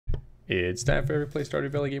It's time for Every Play Stardew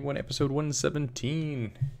Valley Game 1, Episode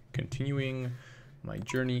 117. Continuing my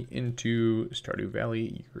journey into Stardew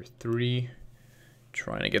Valley Year 3.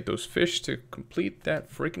 Trying to get those fish to complete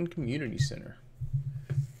that freaking community center.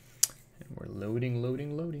 And we're loading.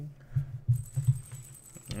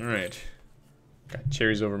 Alright. Got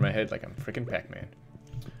cherries over my head like I'm freaking Pac-Man.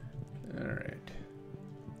 Alright.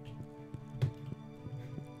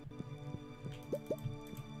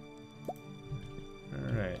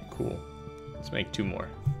 Alright, cool. Let's make 2 more.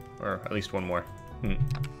 Or at least 1 more.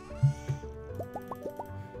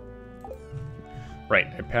 Right,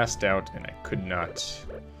 I passed out and I could not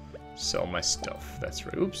sell my stuff. That's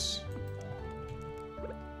right. Oops.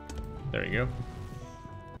 There you go.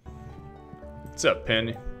 What's up,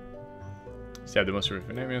 Pen? Stab the most horrific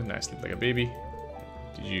enemies. Nice, sleep like a baby.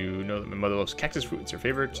 Did you know that my mother loves cactus fruit? It's her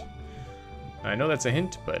favorite. I know that's a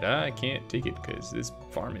hint, but I can't take it because this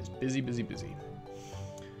farm is busy.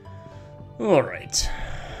 Alright.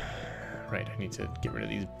 Right, I need to get rid of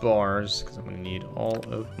these bars because I'm going to need all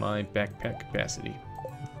of my backpack capacity.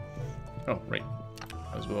 Oh, right.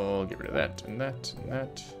 Might as well get rid of that and that and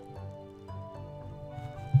that.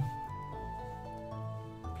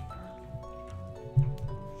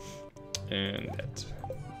 And that.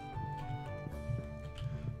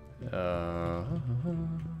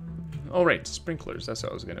 Oh, right, sprinklers. That's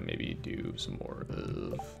what I was going to maybe do some more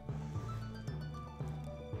of.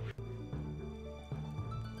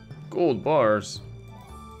 Gold bars.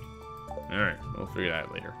 Alright, we'll figure that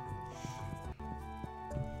out later.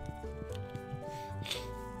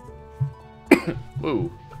 Whoa.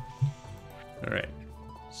 Alright.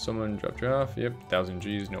 Someone dropped you off. Yep, 1,000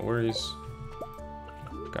 G's, no worries.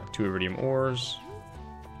 Got 2 iridium ores.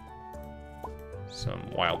 Some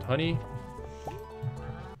wild honey.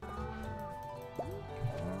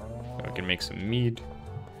 I can make some mead.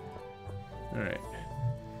 Alright.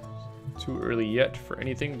 Too early yet for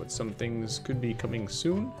anything, but some things could be coming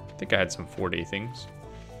soon. I think I had some 4-day things.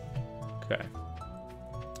 Okay.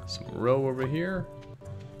 Some roe over here.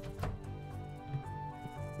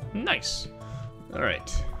 Nice.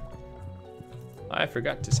 Alright. I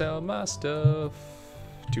forgot to sell my stuff.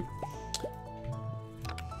 2.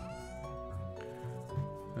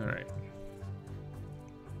 Alright.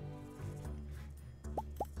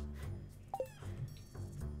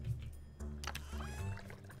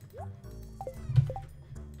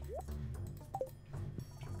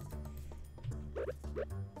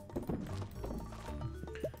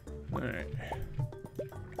 Alright.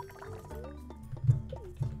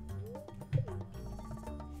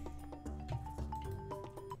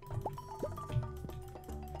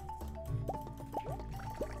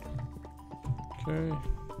 Okay.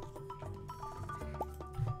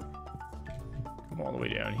 Come all the way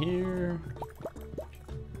down here.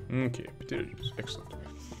 Okay, potato juice. Excellent.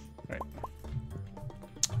 Alright.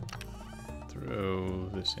 Throw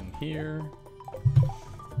this in here.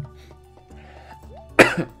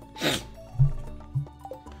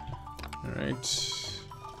 Alright.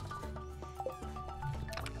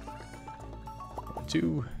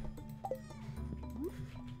 2.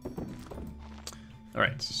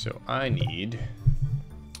 Alright, so I need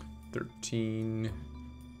 13,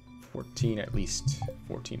 14 at least.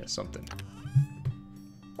 14 of something.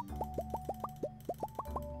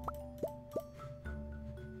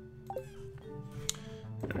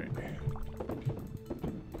 Alright.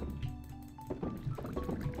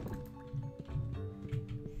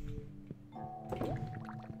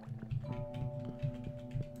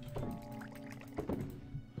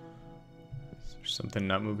 Something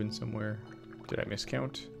not moving somewhere. Did I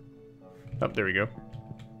miscount? Oh, there we go.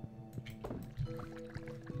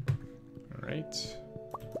 All right.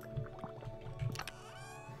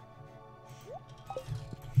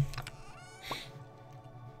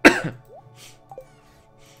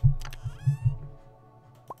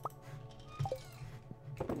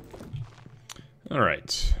 All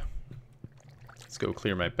right. Let's go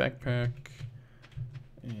clear my backpack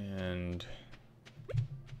and.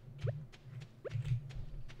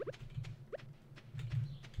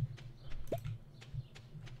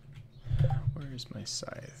 Where's my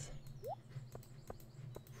scythe?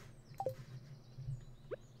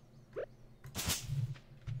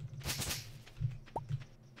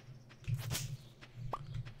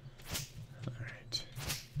 All right.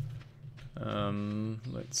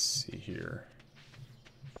 Let's see here.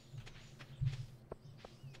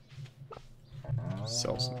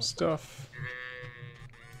 Sell some stuff.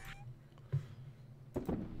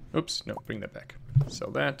 Oops, no, bring that back.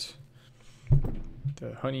 Sell that.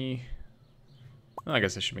 The honey. Oh, I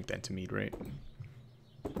guess I should make that into mead, right?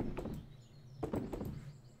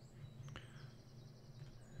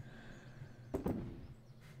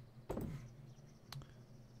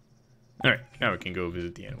 Alright, now we can go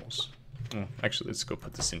visit the animals. Oh, actually, let's go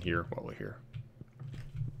put this in here while we're here.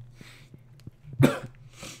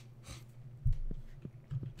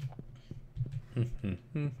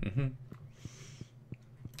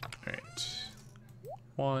 Alright.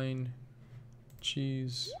 Wine.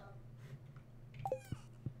 Cheese.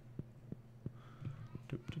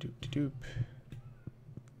 Doop doop doop doop.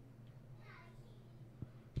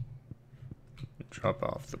 Drop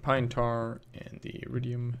off the pine tar and the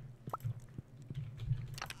iridium.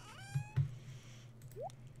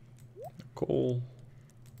 The coal.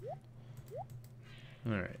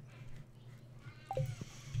 Alright.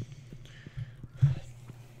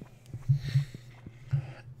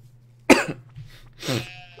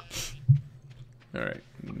 Alright,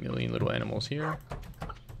 a million little animals here.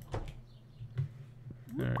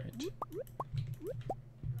 Alright.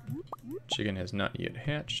 Chicken has not yet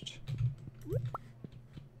hatched.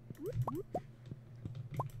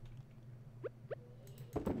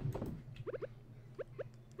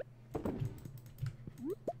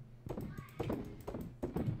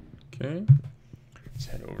 Okay, let's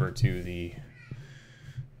head over to the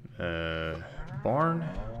barn.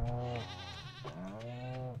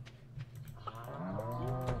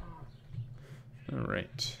 All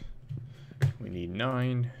right, we need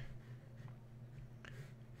 9.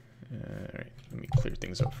 All right, let me clear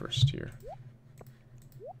things up first here.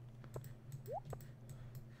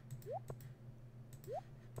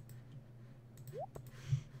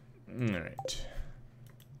 All right,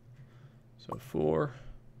 so 4,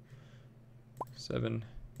 7,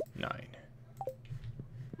 9.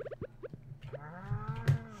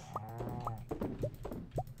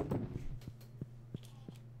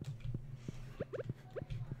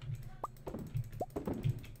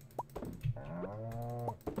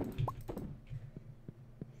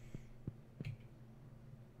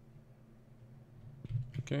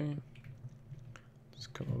 Okay, let's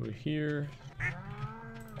come over here.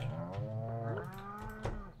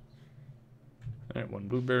 All right, 1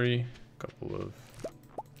 blueberry, a couple of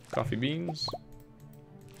coffee beans.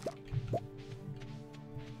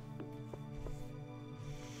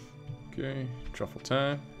 Okay, truffle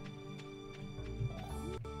time.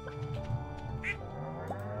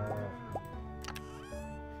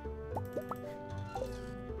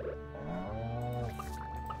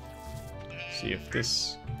 See if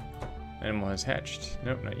this animal has hatched.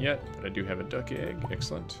 Nope, not yet, but I do have a duck egg.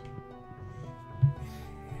 Excellent.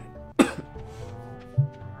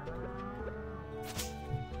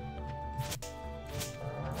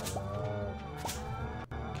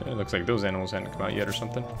 Okay, looks like those animals hadn't come out yet or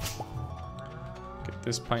something. Get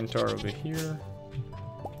this pine tar over here.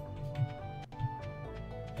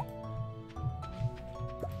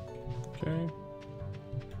 Okay.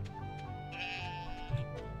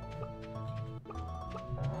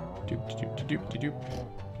 Doop doop doop doop doop.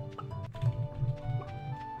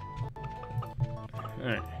 All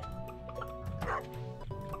right.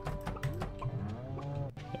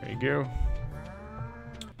 There you go.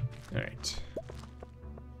 All right.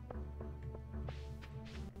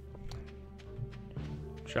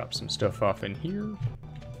 Chop some stuff off in here.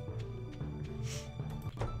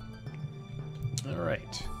 All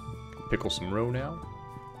right. Pickle some roe now.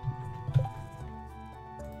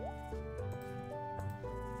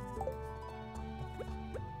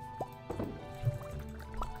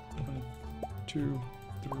 One, 2,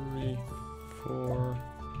 3, 4,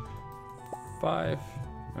 5.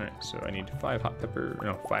 All right, so I need 5 hot pepper.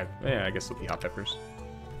 No, 5. Yeah, I guess it'll be hot peppers.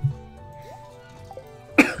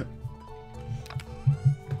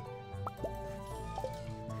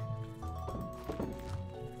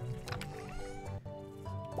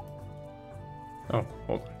 Oh,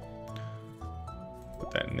 hold on.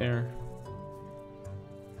 Put that in there.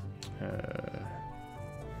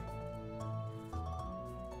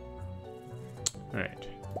 All right.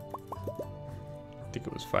 I think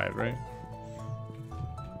it was 5, right?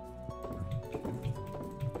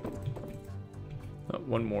 Oh,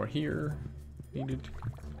 1 more here needed.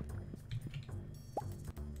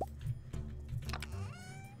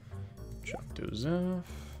 Chop those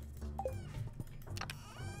off.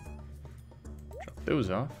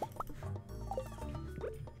 Those off.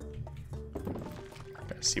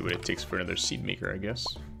 Gotta see what it takes for another seed maker, I guess.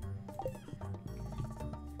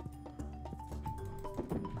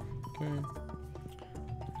 Okay.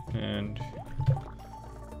 And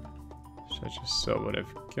should I just sell what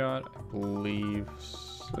I've got? I believe.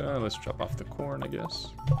 So let's drop off the corn, I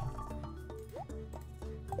guess.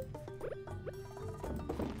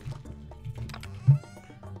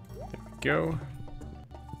 There we go.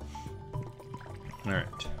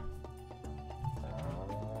 Alright.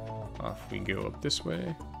 Off we go up this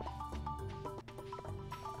way.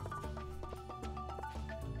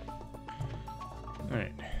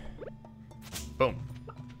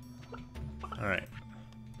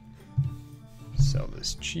 Sell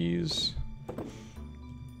this cheese,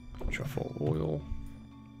 truffle oil,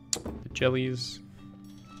 the jellies,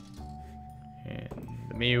 and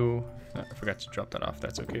the mayo. Oh, I forgot to drop that off.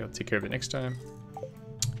 That's okay. I'll take care of it next time.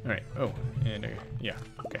 All right. Oh, and yeah.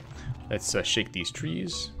 Okay. Let's shake these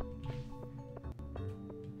trees.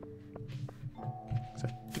 So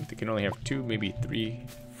I think they can only have 2, maybe 3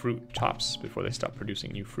 fruit tops before they stop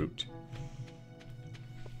producing new fruit.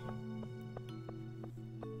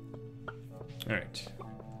 All right.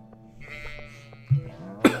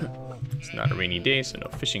 It's not a rainy day, so no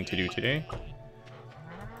fishing to do today.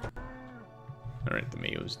 All right, the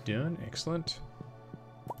mayo's done. Excellent.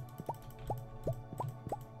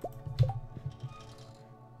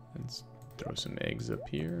 Let's throw some eggs up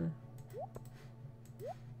here. I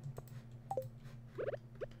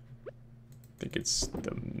think it's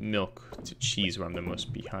the milk to cheese where I'm the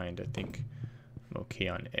most behind. I think I'm okay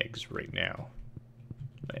on eggs right now.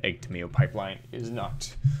 My egg to mayo pipeline is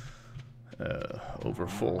not over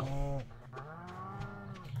full.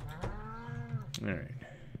 All right.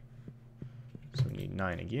 So we need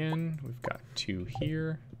 9 again. We've got 2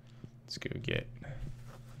 here. Let's go get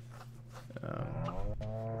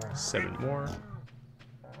 7 more.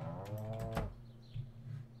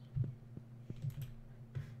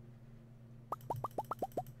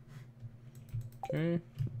 Okay.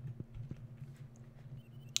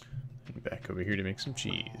 And back over here to make some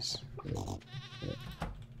cheese. And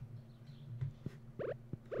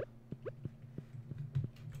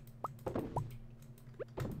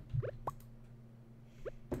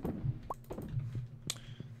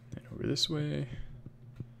over this way.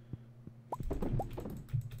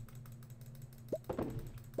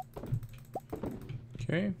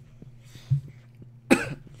 Okay.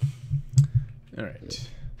 All right.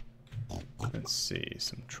 Let's see,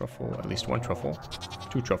 some truffle, at least 1 truffle,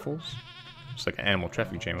 2 truffles. It's like an animal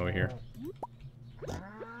traffic jam over here.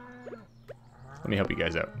 Let me help you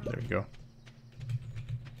guys out. There we go.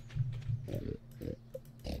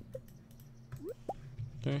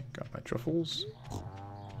 Okay, got my truffles.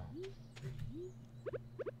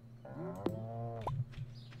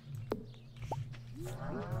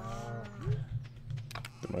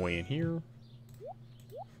 Put them away in here.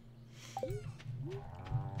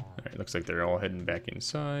 Alright, looks like they're all heading back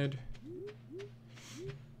inside.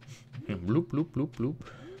 Bloop, bloop, bloop, bloop.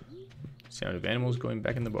 Sound of animals going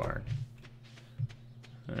back in the barn.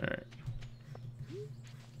 Alright.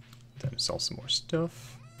 Time to sell some more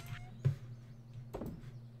stuff.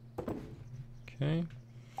 Okay.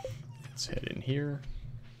 Let's head in here.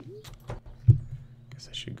 Guess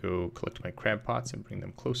I should go collect my crab pots and bring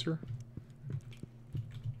them closer.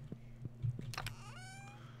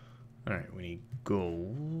 Alright, we need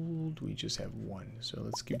gold. We just have 1, so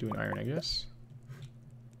let's keep doing iron, I guess.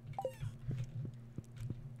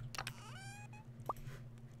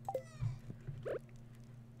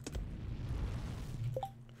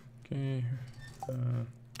 Okay.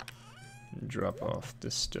 Drop off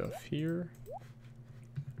this stuff here.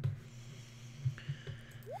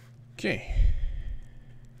 Okay.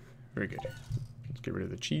 Very good. Let's get rid of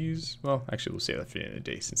the cheese. Well, actually, we'll save that for the end of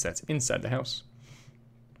the day since that's inside the house.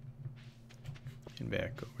 And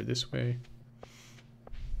back over this way.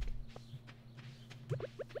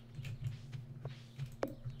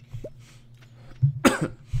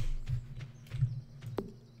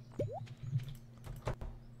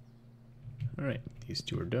 All right, these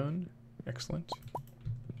 2 are done. Excellent.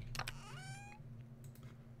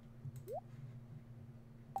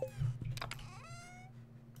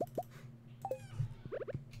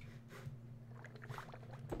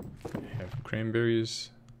 I have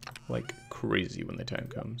cranberries like crazy when the time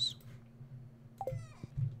comes.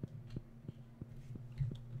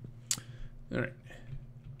 All right,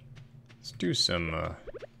 let's do some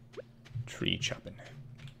tree chopping.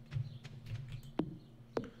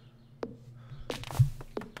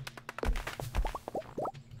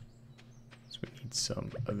 So we need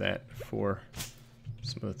some of that for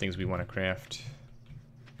some of the things we want to craft.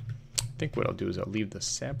 I think what I'll do is I'll leave the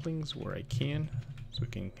saplings where I can, so we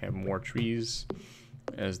can have more trees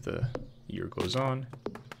as the year goes on.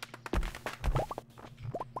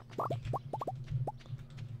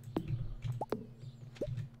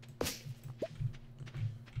 I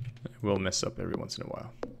will mess up every once in a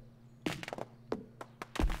while.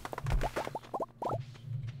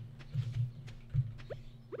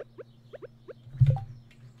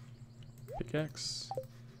 Pickaxe.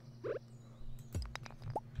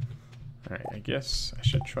 Alright, I guess I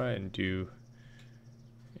should try and do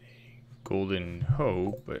a golden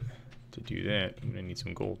hoe, but to do that, I'm gonna need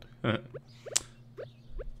some gold. Which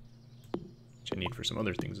I need for some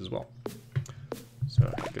other things as well. So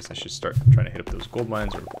I guess I should start trying to hit up those gold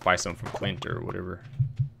mines or buy some from Clint or whatever.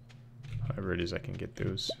 However it is I can get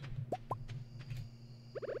those.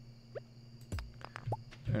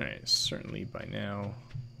 Alright, certainly by now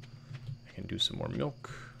I can do some more milk.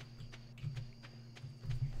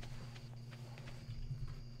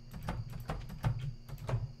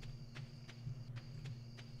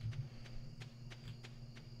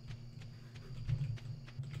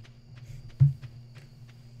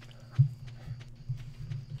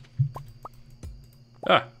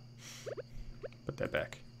 Ah! Put that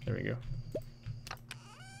back. There we go.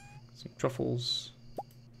 Some truffles.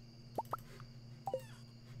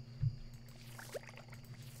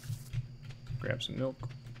 Grab some milk.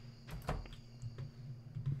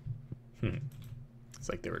 It's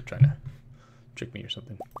like they were trying to trick me or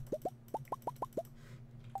something.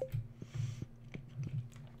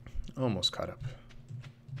 Almost caught up.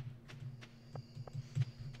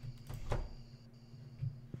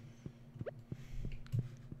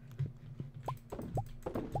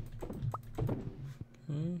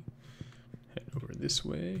 Head over this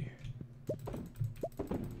way.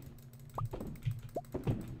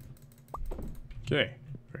 Okay,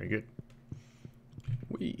 very good.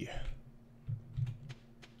 Whee.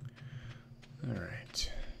 All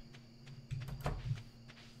right.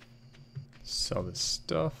 Sell this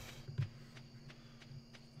stuff.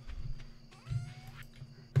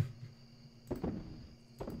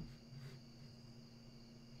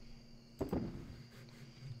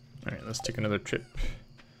 All right, let's take another trip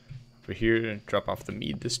over here and drop off the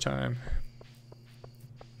mead this time.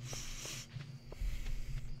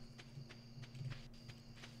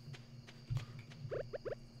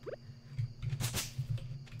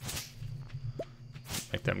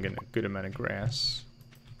 Like that, I'm getting a good amount of grass.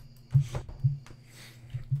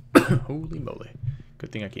 Holy moly.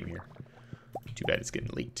 Good thing I came here. Too bad it's getting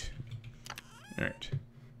late. Alright.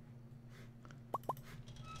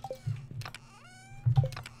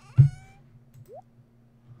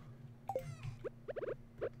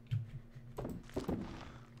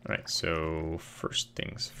 Alright, so first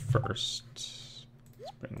things first. Let's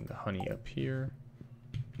bring the honey up here.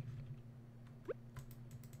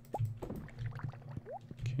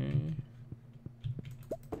 Okay.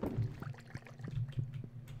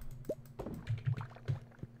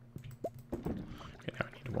 Okay, now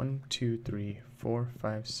I need 1, 2, 3, 4,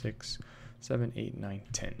 5, 6, 7, 8, 9,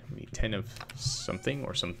 10. We need 10 of something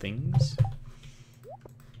or some things.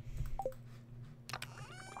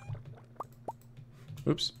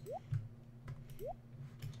 Oops.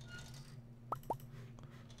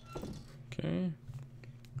 Okay.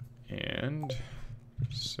 And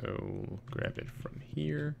so grab it from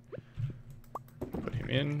here. Put him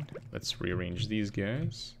in. Let's rearrange these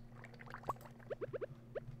guys.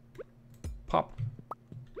 Pop.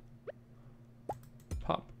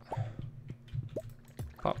 Pop.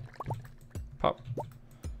 Pop. Pop.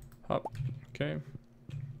 Pop. Okay.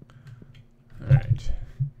 Alright.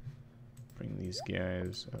 Bring these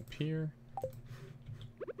guys up here.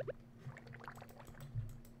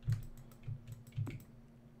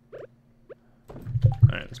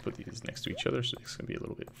 Alright, let's put these next to each other so it's going to be a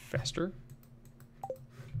little bit faster.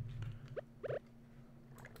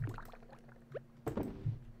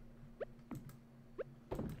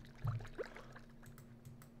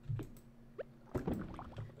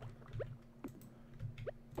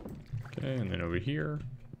 Okay, and then over here.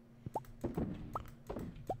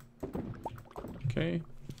 Okay,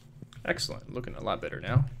 excellent. Looking a lot better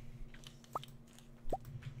now.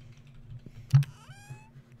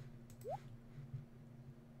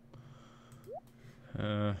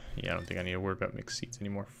 Yeah, I don't think I need to worry about mixed seeds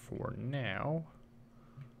anymore for now.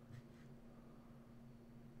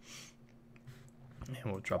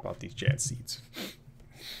 And we'll drop off these jad seeds.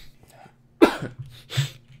 Okay,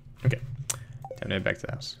 time to head back to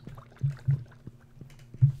the house.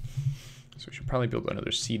 So we should probably build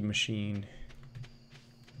another seed machine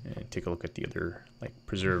and take a look at the other, like,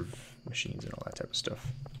 preserve machines and all that type of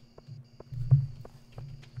stuff.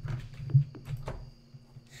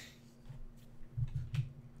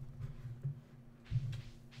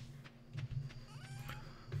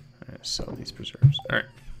 Sell these preserves. All right,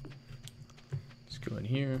 let's go in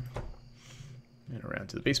here and around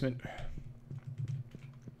to the basement.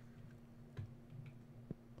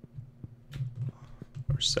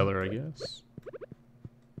 Or cellar, I guess.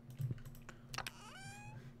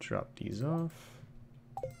 Drop these off.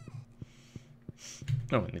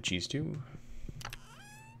 Oh, and the cheese too.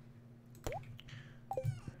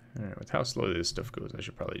 All right, with how slow this stuff goes, I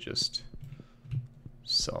should probably just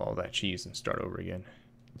sell all that cheese and start over again.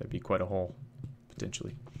 That'd be quite a haul,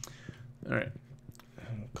 potentially. All right,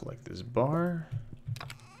 collect this bar.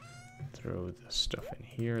 throw the stuff in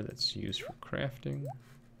here that's used for crafting.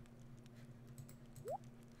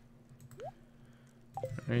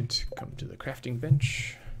 Alright, come to the crafting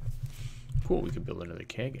bench. Cool, we can build another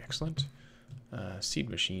keg, excellent. Seed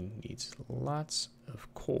machine needs lots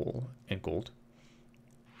of coal and gold.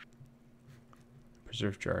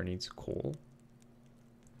 Preserve jar needs coal.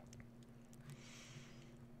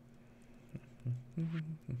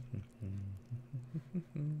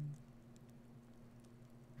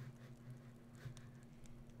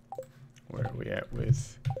 Where are we at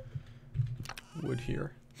with wood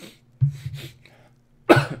here?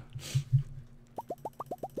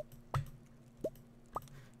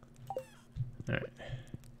 Alright.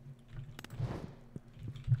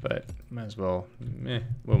 But might as well, we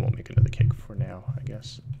won't make another cake for now, I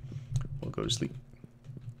guess. We'll go to sleep.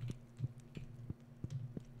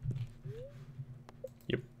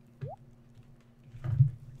 Yep.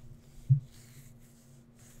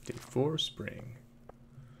 Day 4, spring.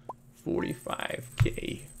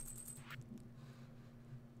 45k.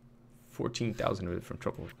 14,000 of it from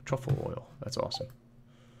truffle oil. That's awesome.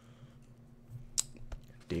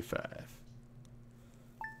 Day 5.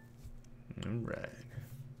 Alright.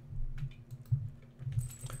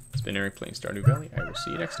 It's been Eric playing Stardew Valley. I will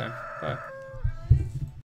see you next time. Bye.